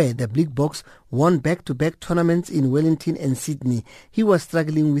 where the Black Box won back-to-back tournaments in Wellington and Sydney. He was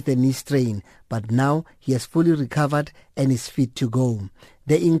struggling with a knee strain, but now he has fully recovered and is fit to go.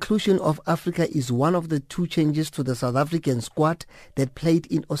 The inclusion of Africa is one of the two changes to the South African squad that played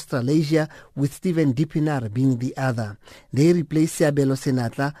in Australasia, with Stephen Dippinar being the other. They replace Siabelo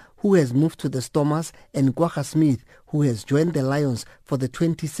Senatla, who has moved to the Stormers, and Kwagga Smith, who has joined the Lions for the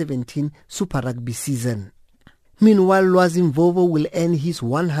 2017 Super Rugby season. Meanwhile, Lwazi Mvovo will earn his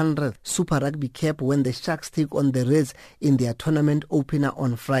 100th Super Rugby cap when the Sharks take on the Reds in their tournament opener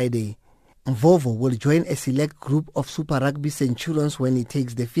on Friday. Mvovo will join a select group of Super Rugby Centurions when he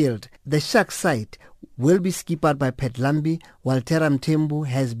takes the field. The Sharks side will be skippered by Pat Lambi, while Teram Tembu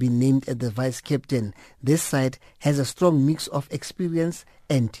has been named as the vice-captain. This side has a strong mix of experience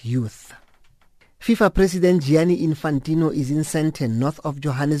and youth. FIFA President Gianni Infantino is in Sandton, north of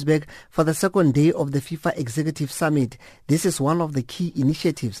Johannesburg, for the second day of the FIFA Executive Summit. This is one of the key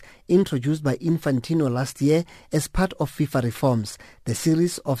initiatives introduced by Infantino last year as part of FIFA reforms. The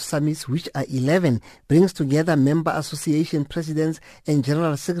series of summits, which are 11, brings together member association presidents and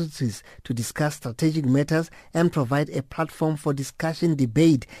general secretaries to discuss strategic matters and provide a platform for discussion,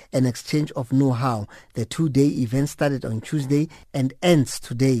 debate, and exchange of know-how. The two-day event started on Tuesday and ends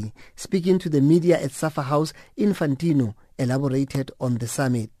today. Speaking to the media at SAFA House, Infantino elaborated on the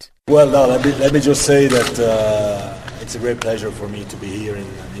summit. Well, no, let me just say that it's a great pleasure for me to be here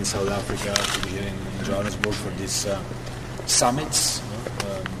in South Africa, to be here in Johannesburg for these summits,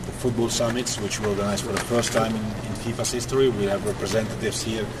 the football summits, which we organize for the first time in FIFA's history. We have representatives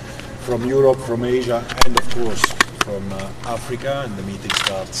here from Europe, from Asia, and of course from Africa, and the meeting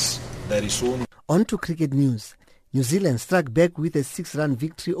starts very soon. On to cricket news. New Zealand struck back with a 6-run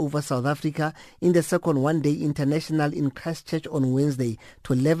victory over South Africa in the second one-day international in Christchurch on Wednesday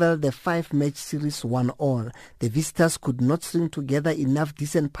to level the 5-match series 1-1. The visitors could not string together enough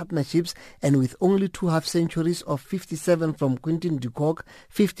decent partnerships, and with only 2 half-centuries of 57 from Quinton de Kock,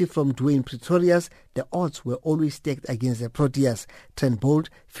 50 from Dwayne Pretorius, the odds were always stacked against the Proteas. Trent Boult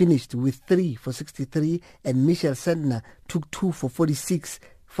finished with 3 for 63 and Michel Santner took 2 for 46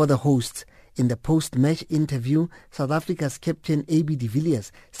 for the hosts. In the post-match interview, South Africa's captain A.B. de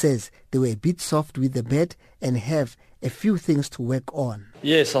Villiers says they were a bit soft with the bat and have a few things to work on.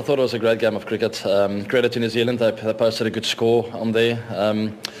 Yes, I thought it was a great game of cricket. Credit to New Zealand, they posted a good score on there.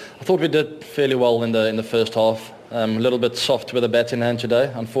 I thought we did fairly well in the first half. A little bit soft with the bat in hand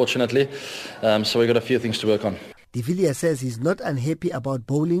today, unfortunately. So we got a few things to work on. De Villiers says he's not unhappy about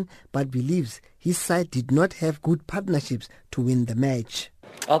bowling, but believes his side did not have good partnerships to win the match.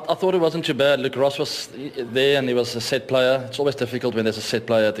 I thought it wasn't too bad. Look, Ross was there and he was a set player. It's always difficult when there's a set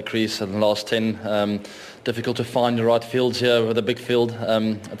player at the crease in the last 10. Difficult to find the right fields here with a big field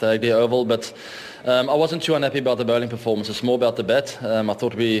at the Agli Oval. But I wasn't too unhappy about the bowling performance. It's more about the bat. I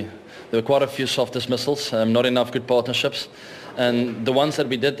thought there were quite a few soft dismissals, not enough good partnerships. And the ones that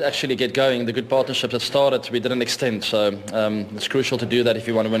we did actually get going, the good partnerships that started, we didn't extend. So it's crucial to do that if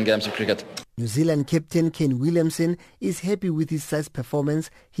you want to win games of cricket. New Zealand captain Ken Williamson is happy with his side's performance.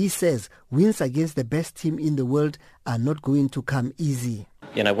 He says wins against the best team in the world are not going to come easy.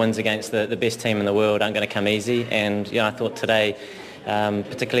 Wins against the best team in the world aren't going to come easy. And, I thought today,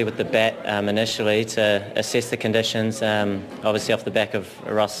 particularly with the bat initially, to assess the conditions, obviously off the back of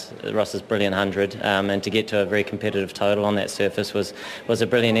Ross's brilliant 100, and to get to a very competitive total on that surface was a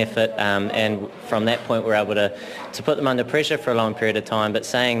brilliant effort. And from that point, we were able to put them under pressure for a long period of time. But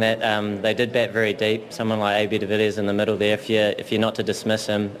saying that, they did bat very deep. Someone like A.B. de Villiers in the middle there, if you're not to dismiss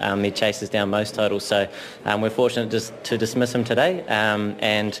him, he chases down most totals. So we're fortunate to dismiss him today.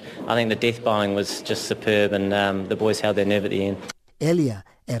 And I think the death bowling was just superb, and the boys held their nerve at the end. Earlier,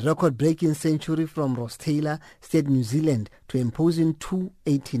 a record-breaking century from Ross Taylor steered New Zealand to imposing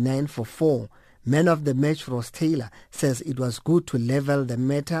 289 for 4. Man of the match Ross Taylor says it was good to level the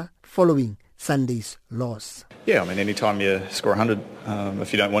matter following Sunday's loss. Yeah, any time you score 100,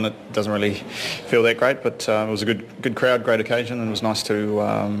 if you don't win it, doesn't really feel that great. But it was a good crowd, great occasion, and it was nice to,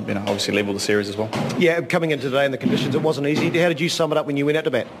 obviously level the series as well. Yeah, coming into today in the conditions, it wasn't easy. How did you sum it up when you went out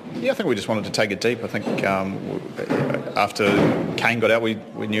to bat? Yeah, I think we just wanted to take it deep. I think after Kane got out, we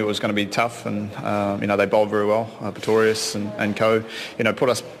knew it was going to be tough, and they bowled very well, Pretorius and co. Put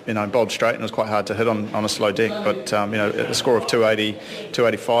us, bowled straight, and it was quite hard to hit on a slow deck. But a score of 280,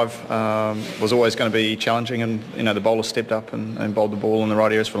 285 was always going to be challenging, and the bowlers stepped up and bowled the ball in the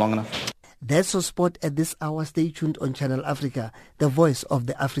right areas for long enough. That's all sport at this hour. Stay tuned on Channel Africa, the voice of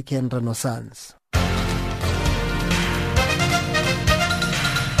the African Renaissance.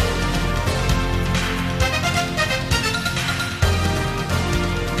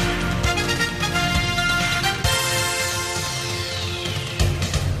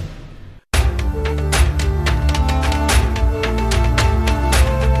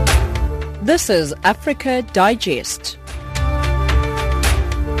 This is Africa Digest.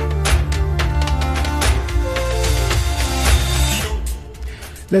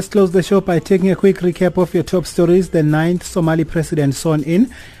 Let's close the show by taking a quick recap of your top stories. The 9th Somali president sworn in.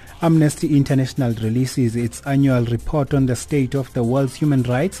 Amnesty International releases its annual report on the state of the world's human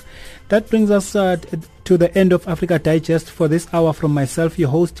rights. That brings us to the end of Africa Digest for this hour. From myself, your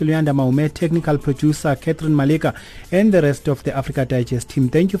host, Luyanda Maume, technical producer, Catherine Maleka, and the rest of the Africa Digest team.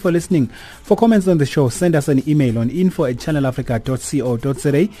 Thank you for listening. For comments on the show, send us an email on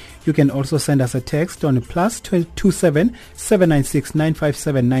info@channelafrica.co.za. You can also send us a text on +227 796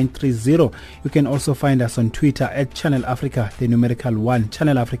 957 930. You can also find us on Twitter @Channel Africa, the numerical 1,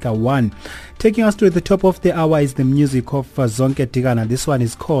 Channel Africa 1. Taking us to the top of the hour is the music of Zonke Tigana. This one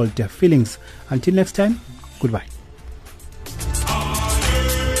is called Feelings. Until next time, goodbye.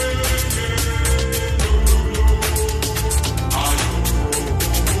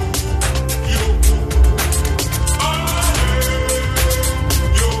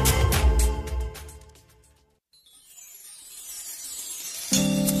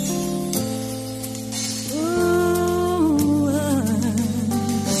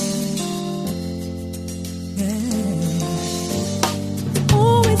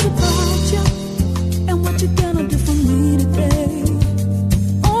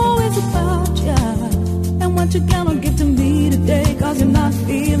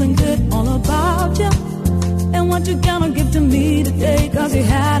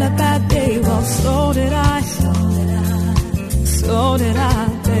 So did I,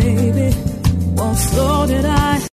 baby. Well, so did I.